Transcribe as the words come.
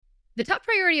The top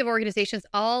priority of organizations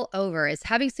all over is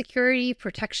having security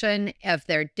protection of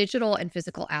their digital and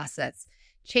physical assets.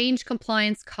 Change,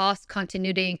 compliance, cost,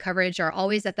 continuity, and coverage are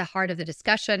always at the heart of the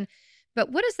discussion. But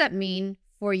what does that mean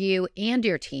for you and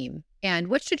your team? And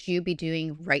what should you be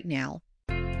doing right now?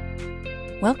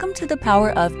 Welcome to the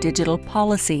Power of Digital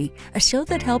Policy, a show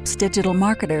that helps digital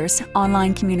marketers,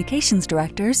 online communications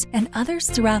directors, and others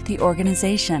throughout the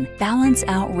organization balance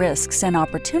out risks and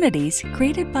opportunities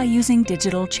created by using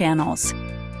digital channels.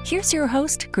 Here's your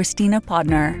host, Christina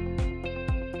Podner.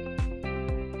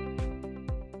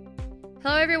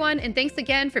 Hello, everyone, and thanks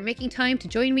again for making time to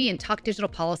join me and talk digital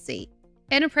policy.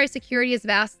 Enterprise security is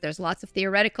vast. There's lots of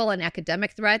theoretical and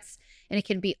academic threats, and it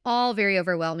can be all very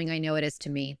overwhelming. I know it is to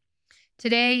me.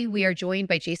 Today, we are joined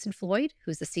by Jason Floyd,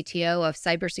 who's the CTO of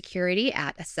Cybersecurity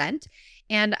at Ascent.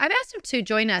 And I've asked him to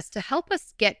join us to help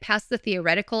us get past the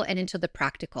theoretical and into the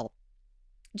practical.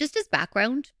 Just as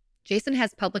background, Jason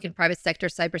has public and private sector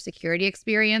cybersecurity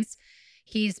experience.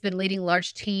 He's been leading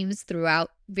large teams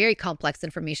throughout very complex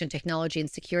information technology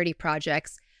and security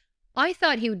projects. I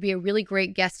thought he would be a really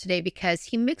great guest today because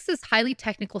he mixes highly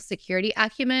technical security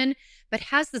acumen, but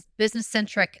has this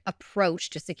business-centric approach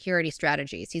to security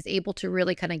strategies. He's able to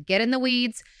really kind of get in the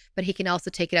weeds, but he can also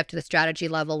take it up to the strategy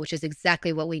level, which is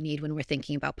exactly what we need when we're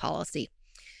thinking about policy.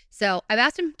 So I've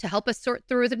asked him to help us sort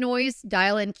through the noise,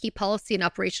 dial in key policy and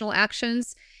operational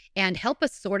actions, and help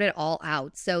us sort it all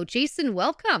out. So Jason,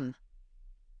 welcome.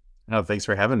 Oh, thanks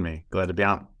for having me. Glad to be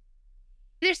on.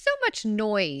 There's so much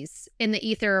noise in the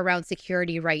ether around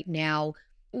security right now.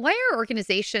 Why are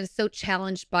organizations so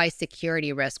challenged by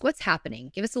security risk? What's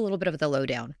happening? Give us a little bit of the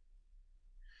lowdown.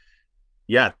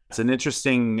 Yeah, it's an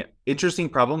interesting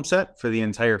problem set for the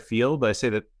entire field. I say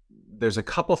that there's a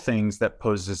couple things that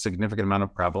pose a significant amount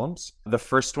of problems. The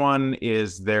first one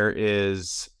is there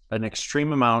is an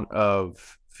extreme amount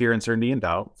of fear, uncertainty, and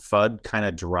doubt. FUD kind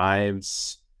of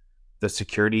drives the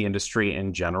security industry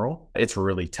in general. It's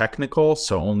really technical,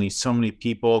 so only so many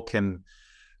people can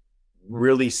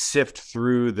really sift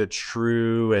through the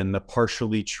true and the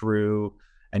partially true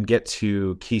and get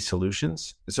to key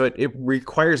solutions. So it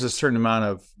requires a certain amount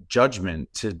of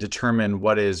judgment to determine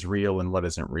what is real and what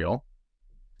isn't real.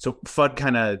 So FUD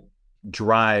kind of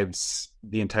drives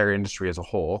the entire industry as a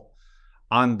whole.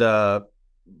 On the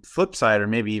flip side, or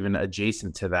maybe even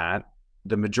adjacent to that,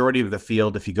 the majority of the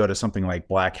field, if you go to something like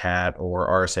Black Hat or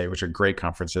RSA, which are great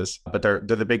conferences, but they're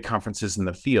the big conferences in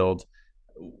the field,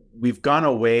 we've gone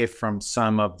away from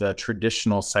some of the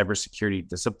traditional cybersecurity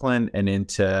discipline and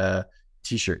into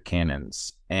t-shirt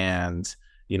cannons and,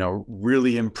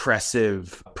 really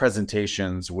impressive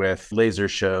presentations with laser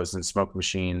shows and smoke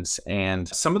machines. And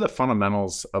some of the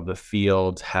fundamentals of the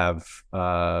field have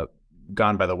gone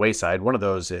by the wayside. One of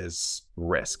those is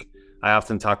risk. I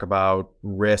often talk about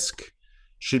risk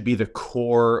should be the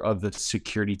core of the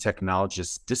security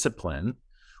technologist discipline.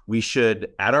 We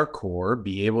should, at our core,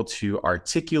 be able to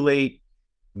articulate,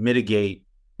 mitigate,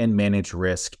 and manage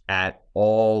risk at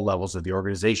all levels of the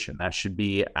organization. That should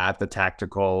be at the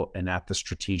tactical and at the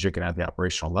strategic and at the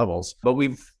operational levels. But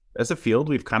as a field,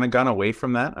 we've kind of gone away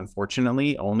from that.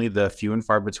 Unfortunately, only the few and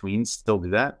far between still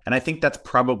do that. And I think that's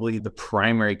probably the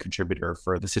primary contributor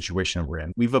for the situation we're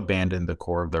in. We've abandoned the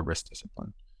core of the risk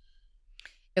discipline.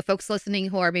 Folks listening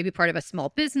who are maybe part of a small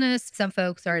business, some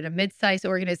folks are in a mid-sized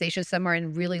organization, some are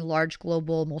in really large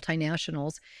global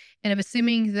multinationals. And I'm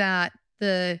assuming that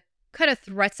the kind of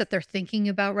threats that they're thinking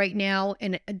about right now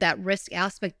and that risk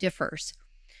aspect differs.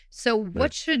 So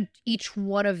what should each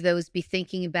one of those be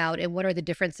thinking about, and what are the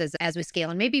differences as we scale?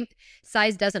 And maybe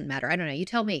size doesn't matter. I don't know. You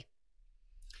tell me.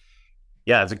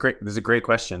 Yeah, it's a great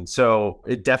question. So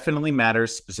it definitely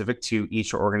matters specific to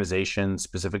each organization,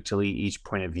 specific to each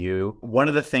point of view. One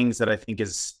of the things that I think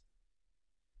is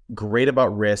great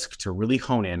about risk to really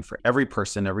hone in for every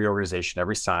person, every organization,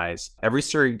 every size, every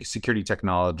security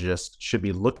technologist should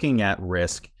be looking at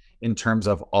risk in terms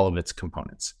of all of its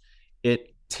components.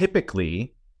 It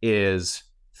typically is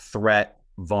threat,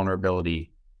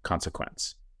 vulnerability,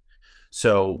 consequence.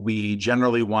 So we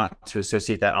generally want to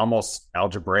associate that almost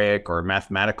algebraic or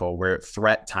mathematical, where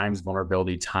threat times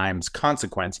vulnerability times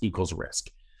consequence equals risk.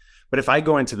 But if I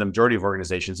go into the majority of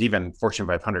organizations, even Fortune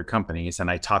 500 companies, and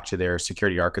I talk to their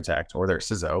security architect or their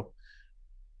CISO,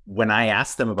 when I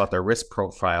ask them about their risk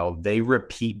profile, they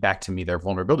repeat back to me their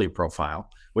vulnerability profile,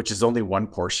 which is only one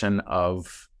portion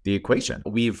of the equation.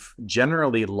 We've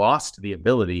generally lost the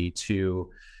ability to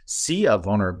see a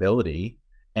vulnerability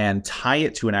and tie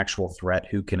it to an actual threat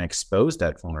who can expose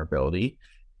that vulnerability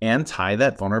and tie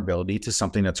that vulnerability to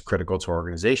something that's critical to our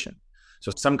organization.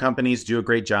 So some companies do a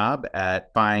great job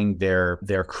at buying their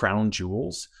crown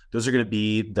jewels. Those are going to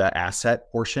be the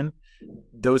asset portion.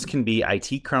 Those can be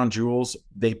IT crown jewels.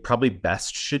 They probably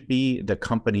best should be the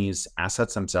company's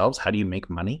assets themselves. How do you make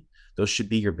money? Those should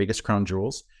be your biggest crown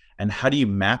jewels. And how do you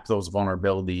map those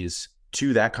vulnerabilities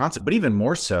to that concept? But even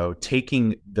more so,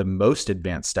 taking the most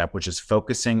advanced step, which is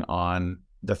focusing on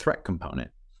the threat component.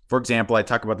 For example, I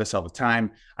talk about this all the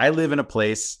time. I live in a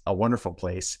place, a wonderful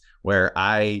place, where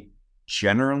I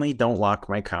generally don't lock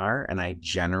my car and I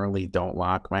generally don't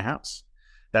lock my house.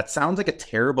 That sounds like a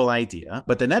terrible idea,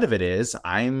 but the net of it is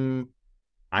I'm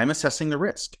assessing the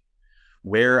risk.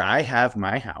 Where I have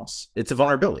my house, it's a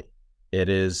vulnerability. It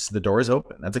is, the door is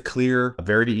open. That's a clear,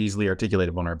 very easily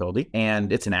articulated vulnerability.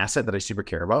 And it's an asset that I super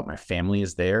care about. My family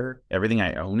is there. Everything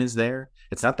I own is there.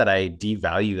 It's not that I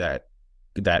devalue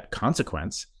that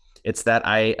consequence. It's that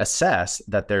I assess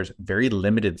that there's very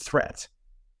limited threat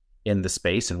in the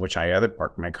space in which I either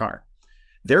park my car.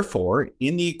 Therefore,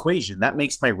 in the equation, that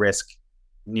makes my risk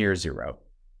near zero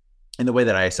in the way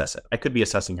that I assess it. I could be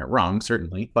assessing it wrong,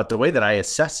 certainly, but the way that I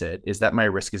assess it is that my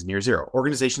risk is near zero.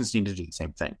 Organizations need to do the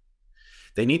same thing.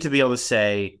 They need to be able to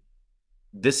say,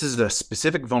 this is a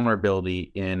specific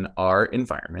vulnerability in our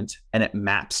environment, and it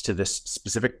maps to this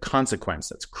specific consequence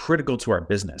that's critical to our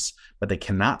business, but they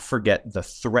cannot forget the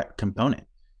threat component.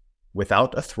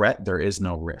 Without a threat, there is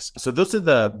no risk. So those are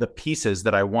the pieces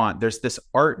that I want. There's this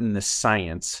art and this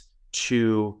science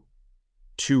to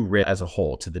risk as a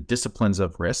whole, to the disciplines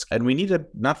of risk. And we need to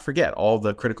not forget all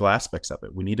the critical aspects of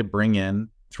it. We need to bring in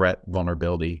threat,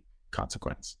 vulnerability,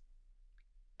 consequence.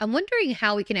 I'm wondering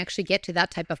how we can actually get to that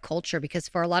type of culture, because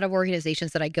for a lot of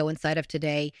organizations that I go inside of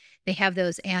today, they have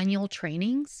those annual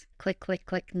trainings. Click, click,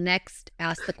 click. Next,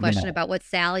 ask the question about what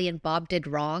Sally and Bob did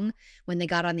wrong when they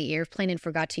got on the airplane and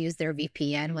forgot to use their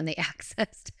VPN when they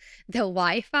accessed the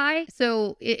Wi-Fi.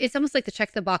 So it's almost like the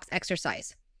check the box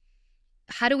exercise.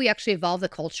 How do we actually evolve the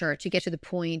culture to get to the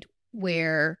point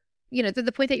where, to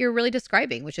the point that you're really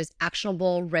describing, which is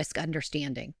actionable risk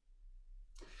understanding?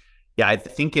 Yeah, I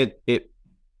think it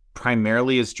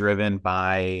primarily is driven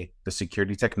by the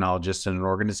security technologists in an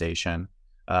organization.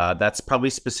 That's probably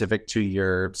specific to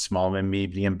your small and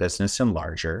medium business and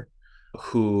larger,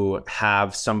 who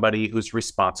have somebody who's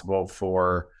responsible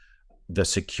for the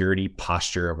security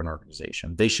posture of an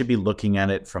organization. They should be looking at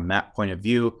it from that point of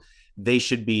view. They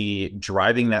should be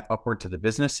driving that upward to the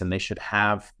business, and they should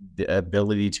have the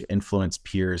ability to influence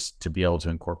peers to be able to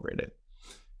incorporate it.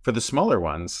 For the smaller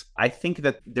ones, I think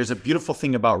that there's a beautiful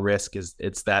thing about risk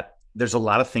it's that there's a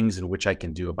lot of things in which I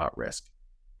can do about risk.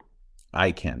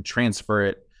 I can transfer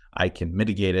it, I can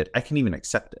mitigate it, I can even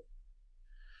accept it.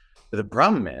 But the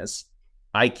problem is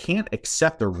I can't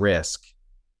accept a risk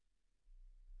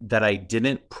that I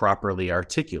didn't properly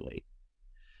articulate.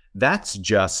 That's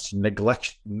just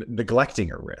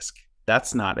neglecting a risk.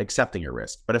 That's not accepting a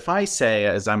risk. But if I say,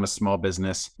 as I'm a small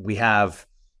business, we have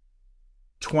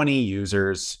 20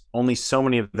 users, only so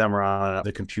many of them are on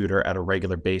the computer at a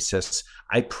regular basis,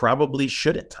 I probably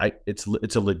shouldn't. It's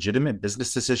a legitimate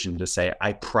business decision to say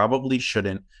I probably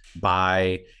shouldn't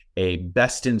buy a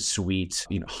best in suite,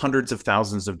 hundreds of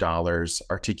thousands of dollars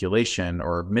articulation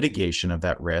or mitigation of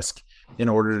that risk in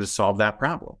order to solve that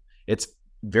problem. It's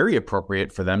very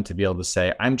appropriate for them to be able to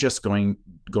say, I'm just going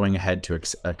ahead to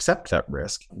accept that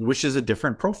risk, which is a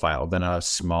different profile than a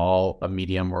small, a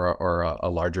medium, or a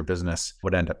larger business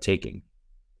would end up taking.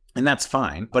 And that's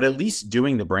fine, but at least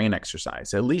doing the brain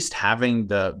exercise, at least having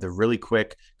the really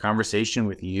quick conversation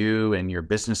with you and your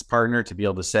business partner to be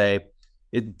able to say,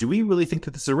 do we really think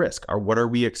that this is a risk? Or what are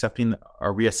we accepting?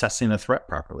 Are we assessing the threat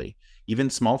properly? Even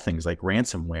small things like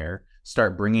ransomware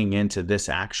start bringing into this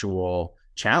actual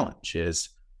challenge. Is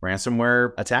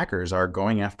ransomware attackers are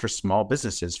going after small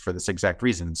businesses for this exact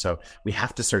reason. So we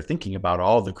have to start thinking about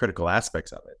all the critical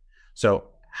aspects of it. So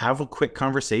have a quick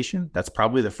conversation. That's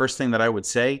probably the first thing that I would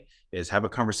say, is have a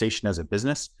conversation as a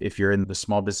business if you're in the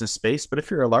small business space. But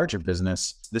if you're a larger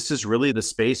business, this is really the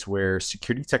space where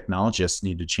security technologists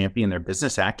need to champion their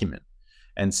business acumen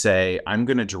and say, I'm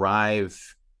going to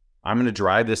drive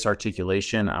this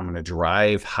articulation. I'm going to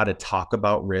drive how to talk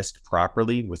about risk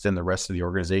properly within the rest of the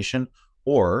organization.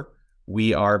 Or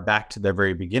we are back to the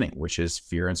very beginning, which is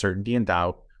fear, uncertainty, and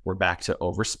doubt. We're back to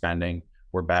overspending.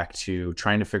 We're back to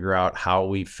trying to figure out how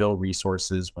we fill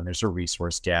resources when there's a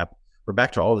resource gap. We're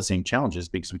back to all the same challenges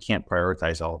because we can't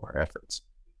prioritize all of our efforts.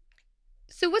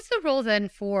 So what's the role then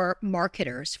for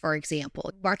marketers, for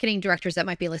example, marketing directors that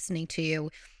might be listening to you?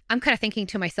 I'm kind of thinking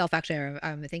to myself, actually,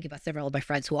 I'm thinking about several of my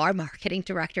friends who are marketing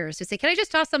directors who say, can I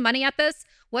just toss some money at this?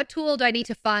 What tool do I need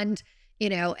to fund,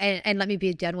 and let me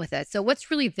be done with it? So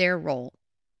what's really their role?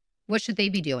 What should they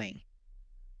be doing?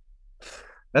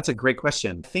 That's a great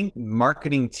question. I think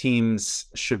marketing teams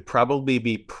should probably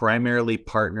be primarily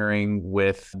partnering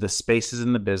with the spaces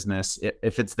in the business.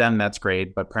 If it's them, that's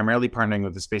great, but primarily partnering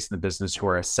with the space in the business who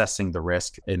are assessing the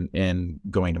risk in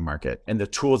going to market and the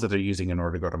tools that they're using in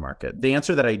order to go to market. The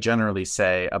answer that I generally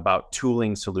say about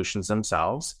tooling solutions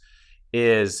themselves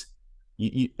is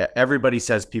everybody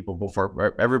says people,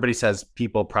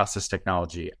 process,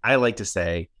 technology. I like to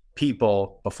say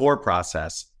people before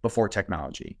process, before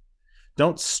technology.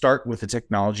 Don't start with a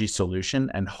technology solution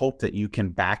and hope that you can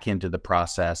back into the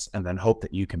process and then hope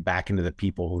that you can back into the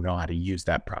people who know how to use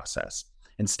that process.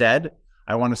 Instead,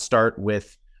 I want to start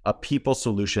with a people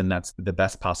solution that's the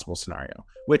best possible scenario,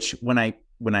 which when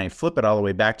I flip it all the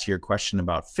way back to your question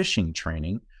about phishing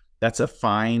training, that's a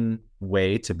fine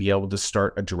way to be able to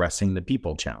start addressing the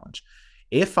people challenge.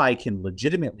 If I can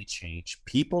legitimately change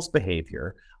people's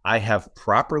behavior, I have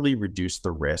properly reduced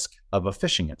the risk of a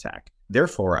phishing attack.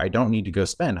 Therefore, I don't need to go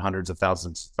spend hundreds of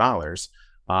thousands of dollars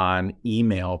on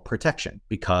email protection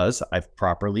because I've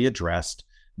properly addressed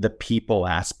the people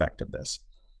aspect of this.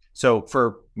 So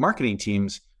for marketing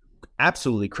teams,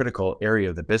 absolutely critical area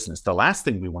of the business. The last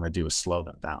thing we want to do is slow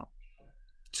them down.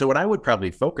 So what I would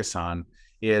probably focus on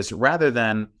is rather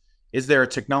than, is there a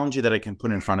technology that I can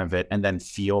put in front of it and then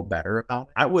feel better about?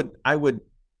 I would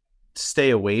stay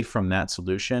away from that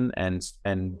solution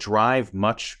and drive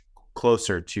much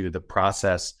closer to the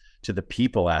process, to the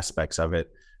people aspects of it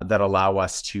that allow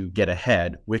us to get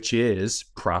ahead, which is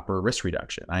proper risk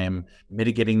reduction. I am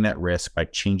mitigating that risk by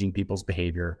changing people's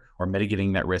behavior or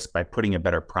mitigating that risk by putting a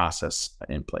better process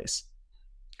in place.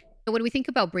 When we think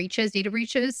about breaches, data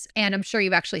breaches, and I'm sure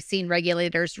you've actually seen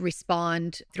regulators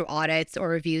respond through audits or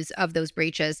reviews of those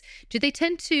breaches, do they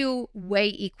tend to weigh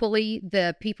equally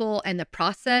the people and the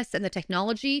process and the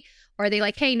technology? Or are they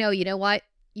like, hey, no, you know what?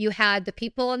 You had the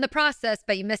people and the process,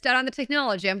 but you missed out on the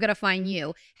technology. I'm going to fine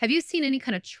you. Have you seen any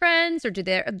kind of trends, or do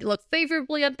they look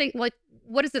favorably on things? Like,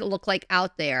 what does it look like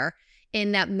out there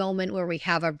in that moment where we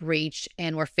have a breach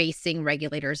and we're facing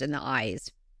regulators in the eyes?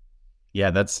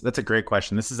 Yeah, that's a great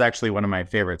question. This is actually one of my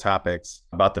favorite topics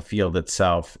about the field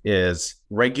itself is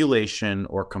regulation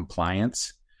or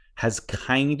compliance has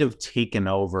kind of taken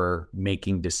over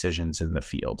making decisions in the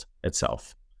field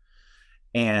itself.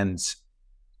 And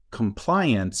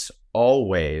compliance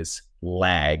always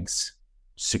lags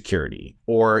security,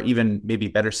 or even maybe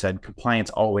better said, compliance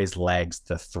always lags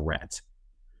the threat.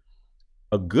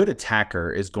 A good attacker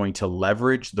is going to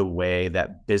leverage the way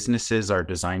that businesses are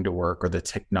designed to work or the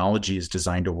technology is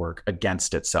designed to work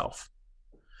against itself.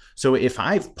 So if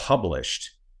I've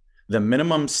published the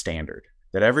minimum standard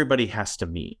that everybody has to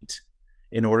meet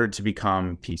in order to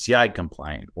become PCI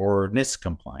compliant or NIST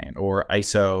compliant or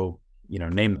ISO,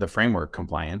 name the framework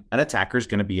compliant, an attacker is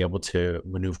going to be able to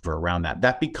maneuver around that.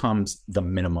 That becomes the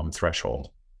minimum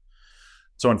threshold.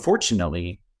 So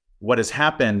unfortunately, what has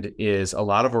happened is a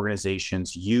lot of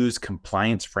organizations use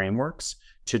compliance frameworks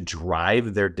to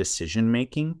drive their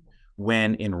decision-making,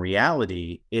 when in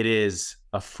reality, it is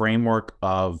a framework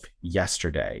of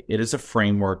yesterday. It is a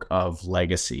framework of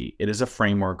legacy. It is a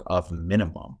framework of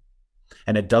minimum.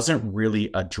 And it doesn't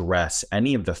really address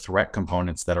any of the threat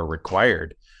components that are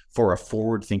required for a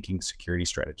forward-thinking security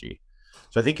strategy.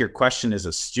 So I think your question is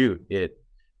astute. It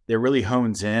really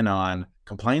hones in on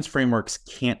compliance frameworks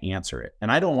can't answer it.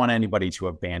 And I don't want anybody to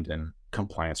abandon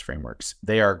compliance frameworks.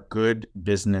 They are good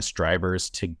business drivers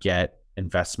to get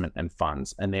investment and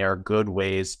funds, and they are good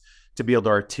ways to be able to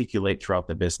articulate throughout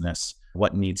the business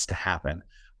what needs to happen.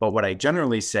 But what I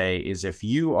generally say is if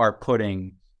you are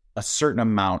putting a certain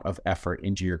amount of effort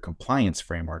into your compliance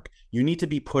framework, you need to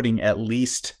be putting at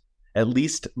least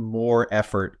more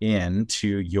effort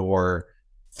into your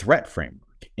threat framework,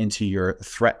 into your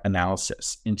threat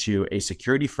analysis, into a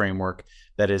security framework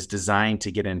that is designed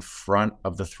to get in front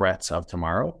of the threats of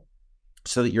tomorrow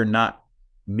so that you're not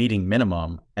meeting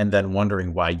minimum and then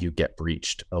wondering why you get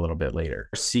breached a little bit later.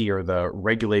 Or the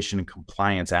regulation and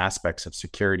compliance aspects of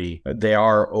security, they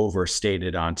are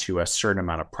overstated onto a certain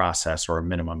amount of process or a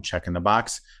minimum check in the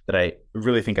box that I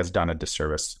really think has done a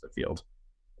disservice to the field.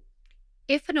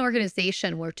 If an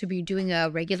organization were to be doing a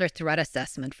regular threat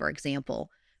assessment, for example,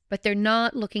 but they're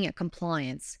not looking at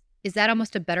compliance, is that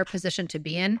almost a better position to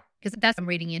be in? Because that's what I'm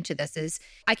reading into this is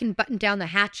I can button down the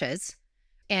hatches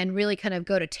and really kind of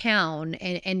go to town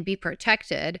and be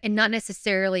protected and not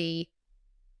necessarily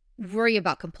worry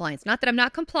about compliance. Not that I'm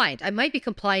not compliant. I might be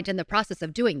compliant in the process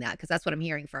of doing that because that's what I'm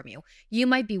hearing from you. You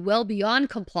might be well beyond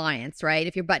compliance, right?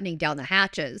 If you're buttoning down the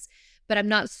hatches, but I'm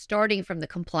not starting from the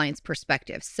compliance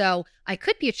perspective. So I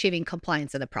could be achieving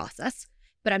compliance in the process,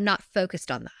 but I'm not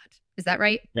focused on that. Is that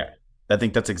right? Yeah, I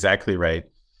think that's exactly right.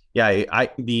 Yeah, I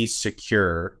can be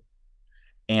secure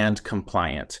and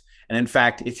compliant. And in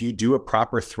fact, if you do a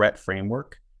proper threat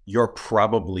framework, you're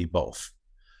probably both.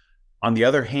 On the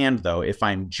other hand, though, if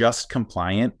I'm just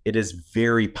compliant, it is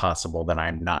very possible that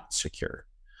I'm not secure.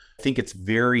 I think it's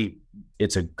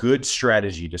a good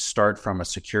strategy to start from a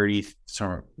security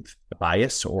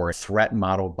bias or a threat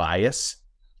model bias,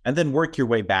 and then work your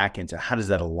way back into how does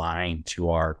that align to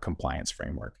our compliance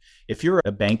framework. If you're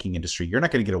a banking industry, you're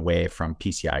not going to get away from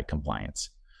PCI compliance.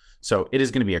 So it is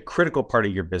going to be a critical part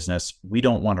of your business. We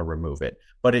don't want to remove it,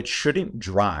 but it shouldn't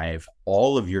drive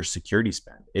all of your security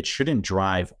spend. It shouldn't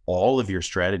drive all of your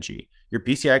strategy. Your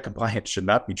PCI compliance should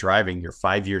not be driving your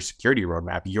 5-year security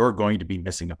roadmap. You're going to be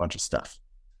missing a bunch of stuff.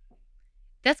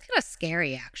 That's kind of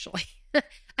scary, actually.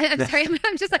 I'm sorry.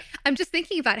 I'm just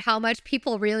thinking about how much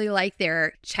people really like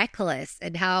their checklists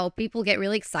and how people get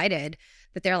really excited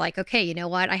that they're like, okay, you know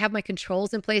what? I have my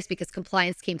controls in place because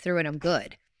compliance came through and I'm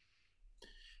good.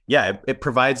 Yeah, it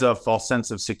provides a false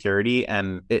sense of security,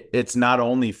 and it's not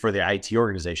only for the IT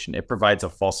organization. It provides a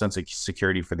false sense of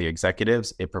security for the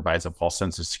executives. It provides a false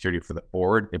sense of security for the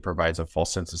board. It provides a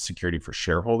false sense of security for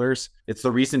shareholders. It's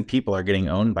the reason people are getting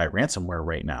owned by ransomware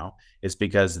right now is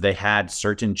because they had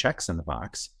certain checks in the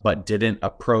box, but didn't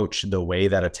approach the way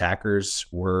that attackers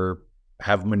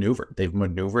have maneuvered. They've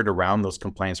maneuvered around those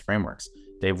compliance frameworks.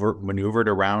 They've maneuvered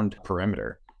around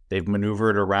perimeter. They've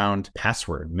maneuvered around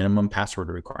minimum password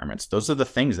requirements. Those are the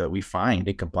things that we find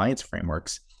in compliance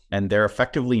frameworks, and they're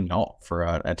effectively null for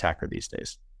an attacker these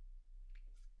days.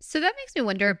 So that makes me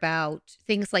wonder about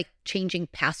things like changing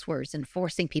passwords and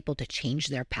forcing people to change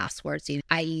their passwords.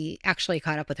 I actually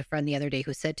caught up with a friend the other day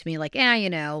who said to me like,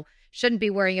 shouldn't be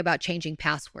worrying about changing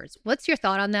passwords. What's your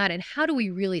thought on that? And how do we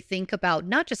really think about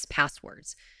not just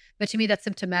passwords, but to me, that's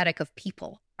symptomatic of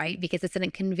people, right? Because it's an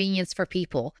inconvenience for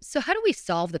people. So how do we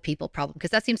solve the people problem?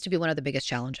 Because that seems to be one of the biggest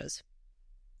challenges.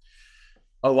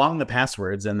 Along the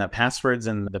passwords and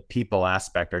the people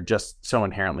aspect are just so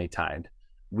inherently tied.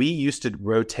 We used to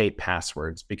rotate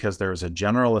passwords because there was a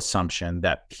general assumption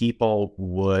that people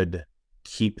would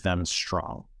keep them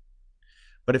strong.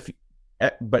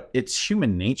 But it's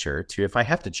human nature to, if I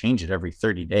have to change it every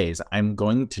 30 days, I'm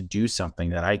going to do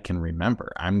something that I can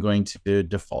remember. I'm going to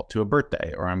default to a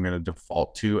birthday, or I'm going to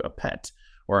default to a pet,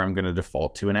 or I'm going to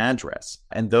default to an address.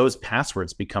 And those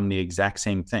passwords become the exact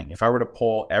same thing. If I were to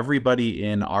poll everybody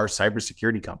in our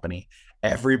cybersecurity company,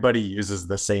 everybody uses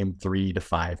the same 3 to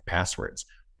 5 passwords.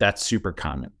 That's super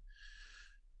common.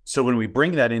 So when we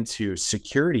bring that into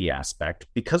security aspect,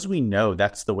 because we know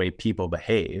that's the way people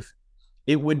behave,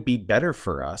 it would be better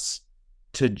for us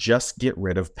to just get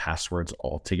rid of passwords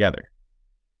altogether.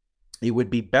 It would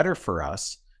be better for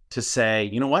us to say,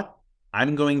 you know what?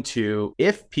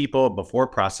 If people before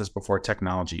process, before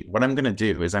technology, what I'm going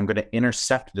to do is I'm going to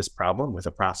intercept this problem with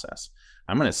a process.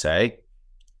 I'm going to say,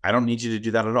 I don't need you to do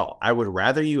that at all. I would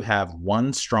rather you have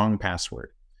one strong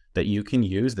password that you can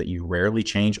use, that you rarely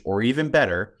change, or even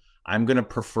better, I'm going to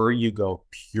prefer you go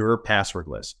pure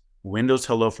passwordless. Windows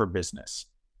Hello for Business.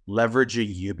 Leverage a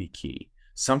YubiKey,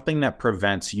 something that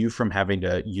prevents you from having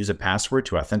to use a password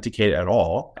to authenticate at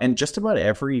all. And just about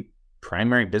every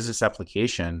primary business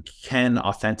application can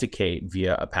authenticate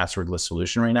via a passwordless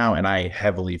solution right now. And I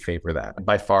heavily favor that.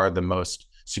 By far the most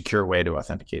secure way to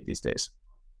authenticate these days.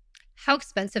 How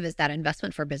expensive is that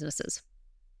investment for businesses?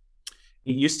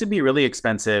 It used to be really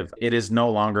expensive. It is no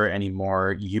longer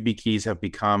anymore. YubiKeys have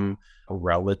become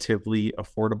relatively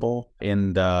affordable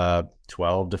in the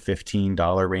 $12 to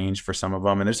 $15 range for some of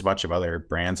them. And there's a bunch of other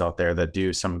brands out there that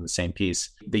do some of the same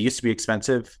piece. They used to be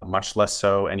expensive, much less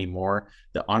so anymore.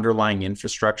 The underlying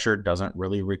infrastructure doesn't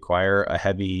really require a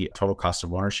heavy total cost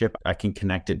of ownership. I can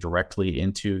connect it directly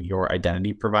into your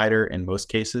identity provider in most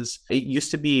cases. It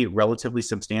used to be relatively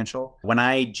substantial. When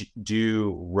I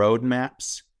do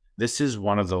roadmaps, this is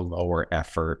one of the lower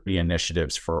effort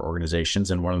initiatives for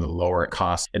organizations and one of the lower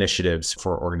cost initiatives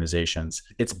for organizations.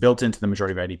 It's built into the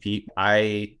majority of IDP.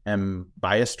 I am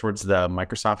biased towards the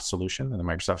Microsoft solution and the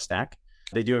Microsoft stack.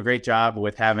 They do a great job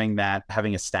with having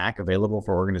a stack available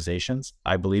for organizations.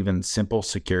 I believe in simple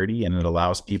security, and it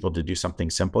allows people to do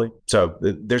something simply. So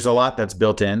there's a lot that's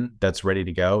built in that's ready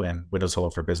to go. And Windows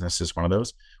Hello for Business is one of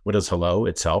those. Windows Hello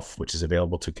itself, which is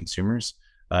available to consumers,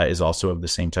 is also of the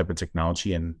same type of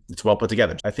technology, and it's well put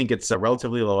together. I think it's a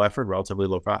relatively low effort, relatively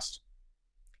low cost.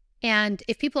 And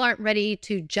if people aren't ready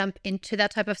to jump into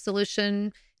that type of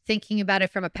solution, thinking about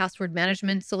it from a password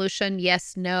management solution,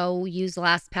 yes, no, use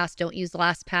LastPass, don't use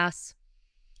LastPass.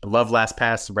 I love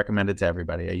LastPass, recommend it to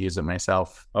everybody. I use it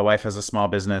myself. My wife has a small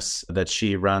business that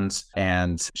she runs,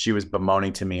 and she was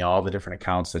bemoaning to me all the different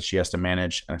accounts that she has to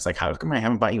manage. And it's like, how come I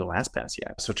haven't bought you a LastPass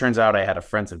yet? So it turns out I had a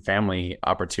friends and family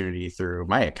opportunity through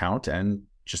my account and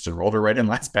just enrolled her right in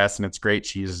LastPass, and it's great.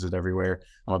 She uses it everywhere.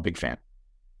 I'm a big fan.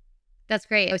 That's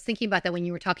great. I was thinking about that when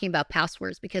you were talking about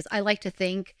passwords, because I like to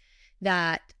think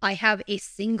that I have a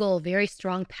single, very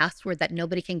strong password that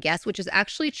nobody can guess, which is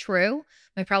actually true.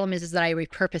 My problem is that I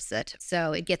repurpose it.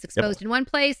 So it gets exposed in one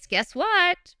place. Guess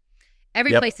what?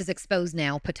 Every place is exposed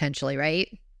now, potentially, right?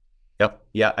 Yep.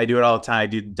 Yeah, I do it all the time. I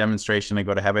do the demonstration. I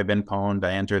go to have I been pwned.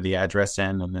 I enter the address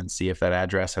in and then see if that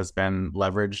address has been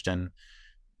leveraged and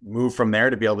move from there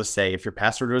to be able to say, if your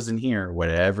password was in here,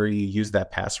 whatever you use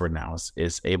that password now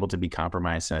is able to be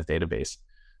compromised in a database.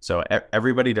 So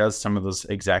everybody does some of those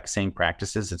exact same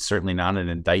practices. It's certainly not an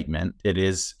indictment. It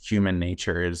is human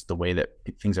nature, is the way that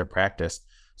things are practiced.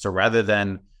 So rather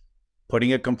than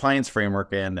putting a compliance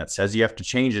framework in that says you have to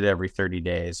change it every 30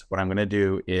 days, what I'm going to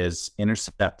do is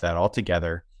intercept that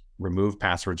altogether, remove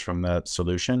passwords from the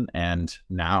solution, and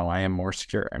now I am more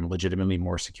secure. I'm legitimately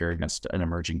more secure against an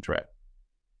emerging threat.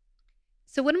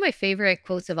 So one of my favorite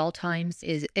quotes of all times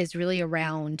is really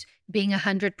around being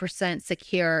 100%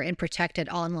 secure and protected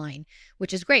online,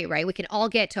 which is great, right? We can all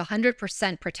get to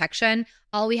 100% protection.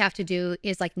 All we have to do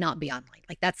is like not be online.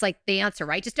 Like that's like the answer,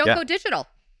 right? Just don't go digital,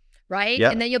 right?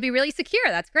 Yeah. And then you'll be really secure.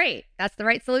 That's great. That's the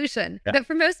right solution. Yeah. But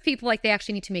for most people, like they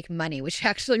actually need to make money, which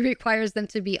actually requires them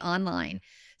to be online.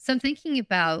 So I'm thinking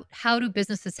about, how do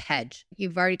businesses hedge?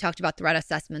 You've already talked about threat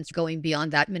assessments going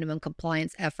beyond that minimum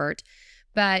compliance effort.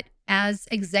 But as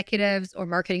executives or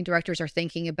marketing directors are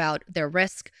thinking about their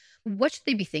risk, what should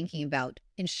they be thinking about?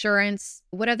 Insurance?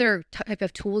 What other type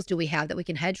of tools do we have that we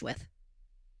can hedge with?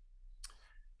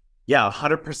 Yeah,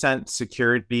 100%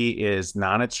 security is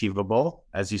non-achievable.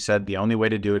 As you said, the only way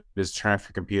to do it is turn off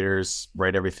your computers,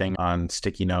 write everything on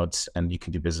sticky notes, and you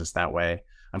can do business that way.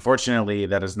 Unfortunately,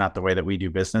 that is not the way that we do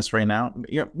business right now.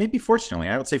 Maybe fortunately,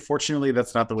 I would say fortunately,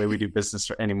 that's not the way we do business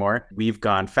anymore. We've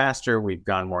gone faster. We've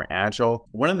gone more agile.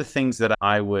 One of the things that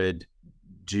I would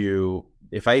do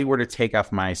if I were to take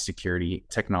off my security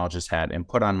technologist hat and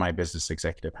put on my business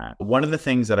executive hat, one of the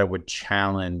things that I would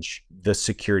challenge the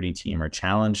security team or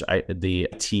challenge the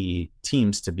IT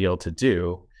teams to be able to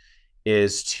do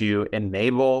is to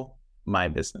enable my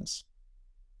business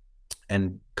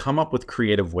and come up with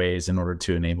creative ways in order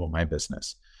to enable my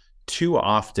business. Too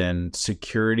often,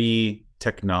 security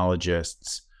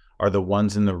technologists are the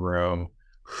ones in the room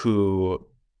who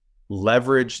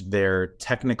leverage their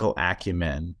technical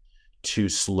acumen to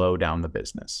slow down the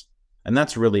business. And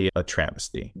that's really a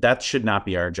travesty. That should not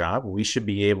be our job. We should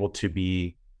be able to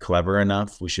be clever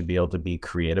enough. We should be able to be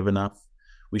creative enough.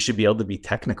 We should be able to be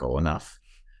technical enough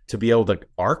to be able to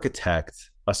architect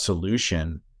a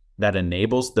solution that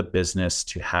enables the business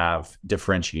to have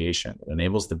differentiation,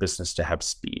 enables the business to have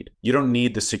speed. You don't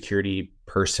need the security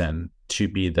person to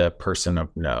be the person of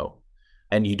no.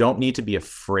 And you don't need to be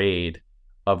afraid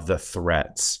of the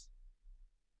threats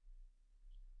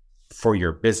for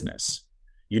your business.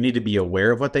 You need to be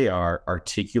aware of what they are,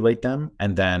 articulate them,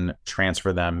 and then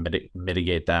transfer them,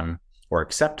 mitigate them, or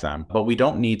accept them. But we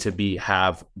don't need to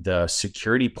have the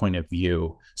security point of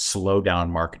view slow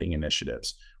down marketing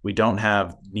initiatives. We don't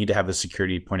need to have the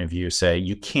security point of view say,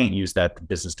 you can't use that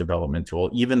business development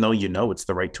tool, even though you know it's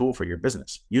the right tool for your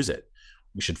business. Use it.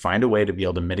 We should find a way to be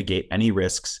able to mitigate any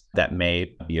risks that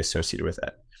may be associated with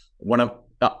it.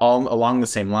 All along the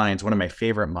same lines, one of my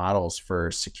favorite models for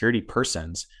security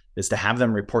persons is to have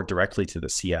them report directly to the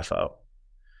CFO.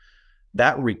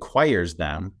 That requires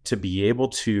them to be able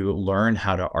to learn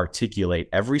how to articulate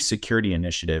every security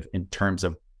initiative in terms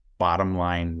of bottom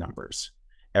line numbers.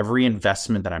 Every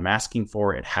investment that I'm asking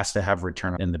for, it has to have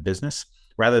return in the business,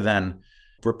 rather than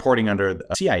reporting under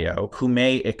a CIO who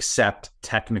may accept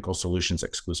technical solutions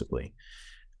exclusively.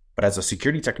 But as a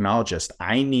security technologist,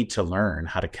 I need to learn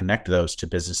how to connect those to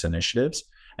business initiatives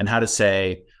and how to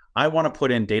say, I want to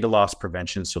put in data loss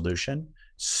prevention solution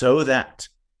so that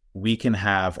we can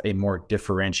have a more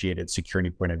differentiated security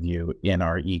point of view in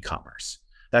our e-commerce.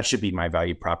 That should be my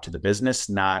value prop to the business,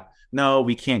 not, no,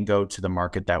 we can't go to the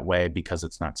market that way because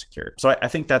it's not secure. So I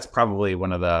think that's probably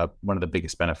one of the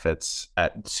biggest benefits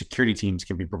that security teams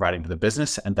can be providing to the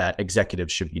business, and that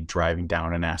executives should be driving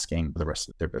down and asking the rest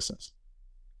of their business.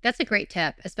 That's a great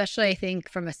tip, especially I think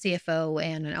from a CFO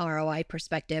and an ROI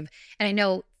perspective. And I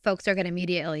know folks are going to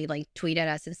immediately like tweet at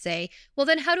us and say, well,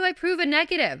 then how do I prove a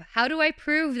negative? How do I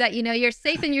prove that, you're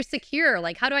safe and you're secure?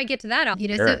 Like, how do I get to that?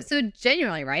 Sure. So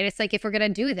genuinely, right? It's like, if we're going to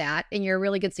do that and you're a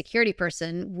really good security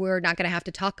person, we're not going to have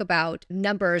to talk about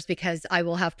numbers because I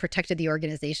will have protected the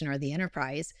organization or the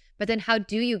enterprise. But then how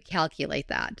do you calculate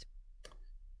that?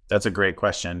 That's a great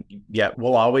question. Yeah,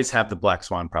 we'll always have the black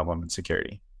swan problem in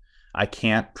security. I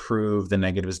can't prove the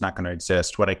negative is not going to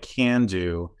exist. What I can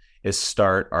do is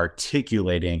start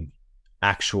articulating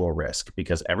actual risk,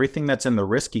 because everything that's in the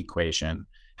risk equation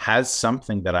has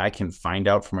something that I can find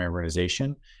out from my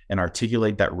organization and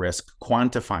articulate that risk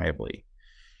quantifiably.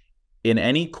 In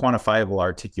any quantifiable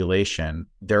articulation,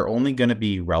 they're only going to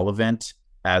be relevant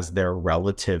as they're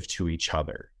relative to each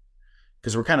other,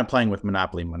 because we're kind of playing with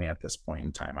monopoly money at this point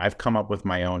in time. I've come up with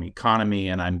my own economy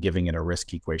and I'm giving it a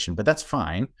risk equation, but that's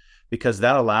fine because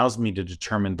that allows me to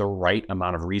determine the right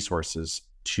amount of resources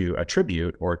to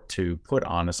attribute or to put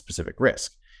on a specific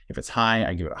risk. If it's high,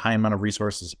 I give it a high amount of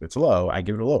resources. If it's low, I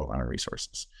give it a low amount of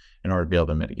resources in order to be able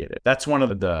to mitigate it. That's one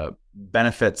of the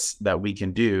benefits that we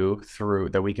can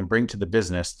bring to the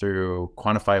business through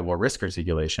quantifiable risk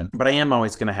articulation. But I am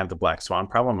always going to have the black swan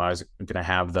problem. I was going to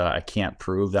have I can't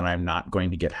prove that I'm not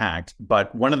going to get hacked.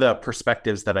 But one of the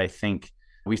perspectives that I think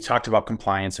we've talked about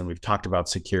compliance and we've talked about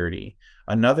security.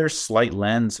 Another slight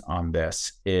lens on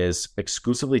this is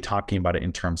exclusively talking about it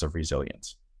in terms of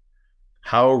resilience.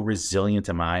 How resilient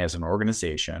am I as an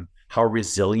organization? How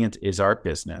resilient is our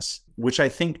business? Which I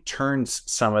think turns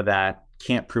some of that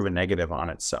can't prove a negative on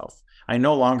itself. I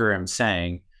no longer am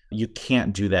saying you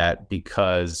can't do that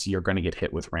because you're going to get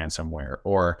hit with ransomware,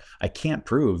 or I can't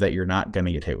prove that you're not going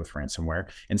to get hit with ransomware.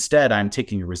 Instead, I'm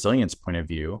taking a resilience point of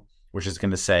view, which is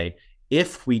going to say,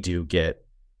 if we do get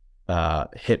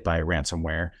hit by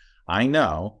ransomware, I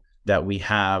know that we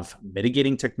have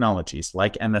mitigating technologies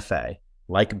like MFA,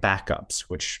 like backups,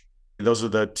 which those are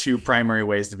the two primary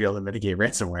ways to be able to mitigate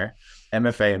ransomware,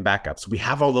 MFA and backups. We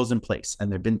have all those in place and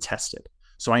they've been tested.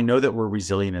 So I know that we're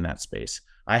resilient in that space.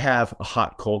 I have a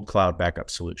hot cold cloud backup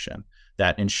solution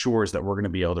that ensures that we're going to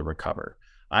be able to recover.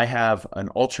 I have an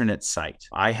alternate site.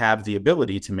 I have the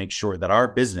ability to make sure that our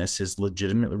business is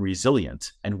legitimately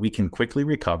resilient and we can quickly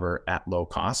recover at low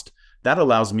cost. That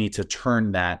allows me to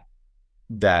turn that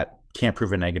can't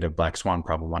prove a negative black swan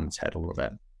problem on its head a little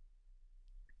bit.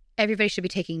 Everybody should be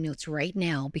taking notes right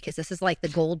now because this is like the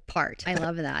gold part. I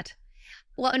love that.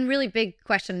 Well, and really big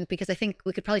question, because I think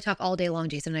we could probably talk all day long,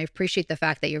 Jason. And I appreciate the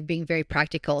fact that you're being very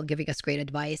practical and giving us great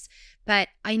advice. But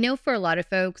I know for a lot of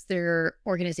folks, their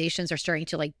organizations are starting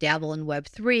to like dabble in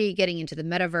Web3, getting into the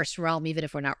metaverse realm, even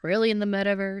if we're not really in the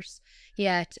metaverse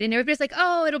yet. And everybody's like,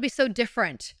 oh, it'll be so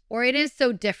different, or it is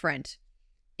so different.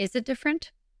 Is it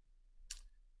different?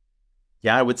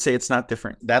 Yeah, I would say it's not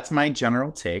different. That's my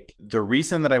general take. The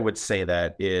reason that I would say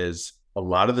that is a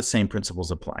lot of the same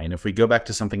principles apply. And if we go back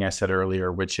to something I said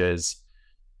earlier, which is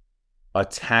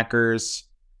attackers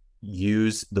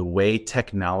use the way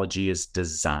technology is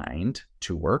designed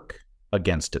to work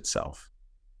against itself.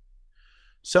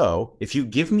 So if you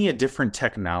give me a different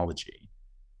technology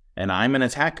and I'm an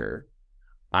attacker,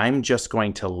 I'm just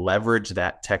going to leverage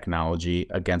that technology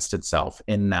against itself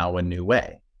in now a new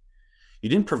way. You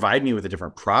didn't provide me with a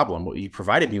different problem. What you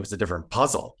provided me was a different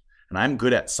puzzle. And I'm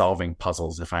good at solving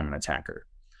puzzles if I'm an attacker.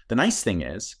 The nice thing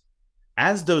is,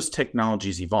 as those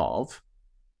technologies evolve,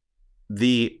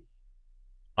 the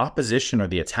opposition or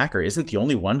the attacker isn't the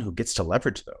only one who gets to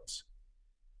leverage those.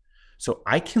 So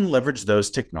I can leverage those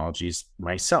technologies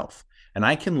myself, and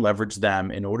I can leverage them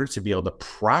in order to be able to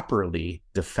properly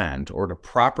defend or to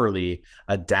properly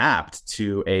adapt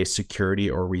to a security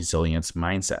or resilience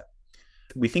mindset.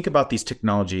 We think about these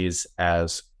technologies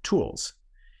as tools.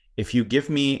 If you give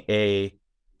me a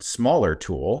smaller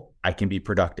tool, I can be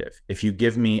productive. If you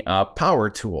give me a power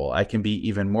tool, I can be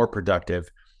even more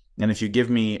productive. And if you give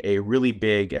me a really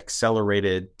big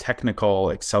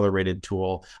technical accelerated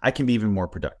tool, I can be even more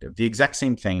productive. The exact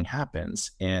same thing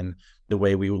happens in the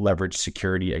way we leverage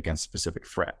security against a specific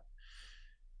threat.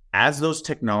 As those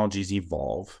technologies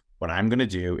evolve, what I'm going to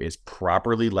do is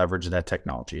properly leverage that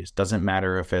technology. It doesn't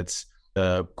matter if it's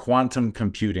the quantum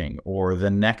computing or the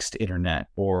next internet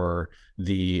or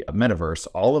the metaverse.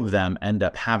 All of them end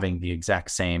up having the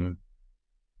exact same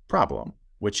problem,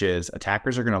 which is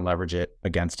attackers are going to leverage it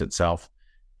against itself.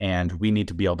 And we need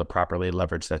to be able to properly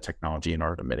leverage that technology in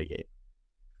order to mitigate.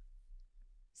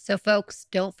 So folks,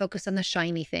 don't focus on the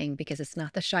shiny thing, because it's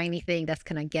not the shiny thing that's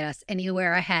going to get us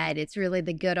anywhere ahead. It's really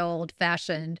the good old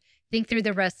fashioned think through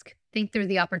the risk, think through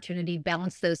the opportunity,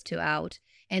 balance those two out,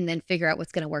 and then figure out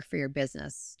what's going to work for your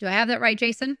business. Do I have that right,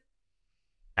 Jason?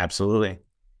 Absolutely.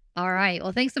 All right.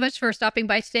 Well, thanks so much for stopping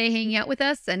by today, hanging out with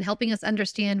us, and helping us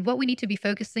understand what we need to be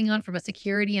focusing on from a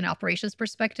security and operations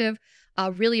perspective. I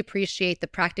really appreciate the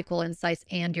practical insights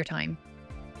and your time.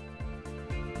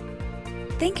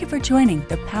 Thank you for joining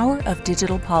the Power of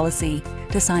Digital Policy.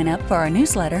 To sign up for our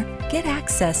newsletter, get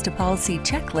access to policy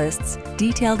checklists,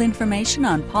 detailed information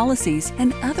on policies,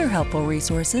 and other helpful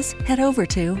resources, head over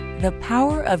to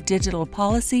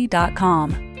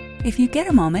thepowerofdigitalpolicy.com. If you get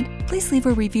a moment, please leave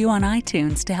a review on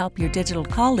iTunes to help your digital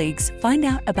colleagues find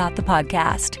out about the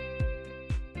podcast.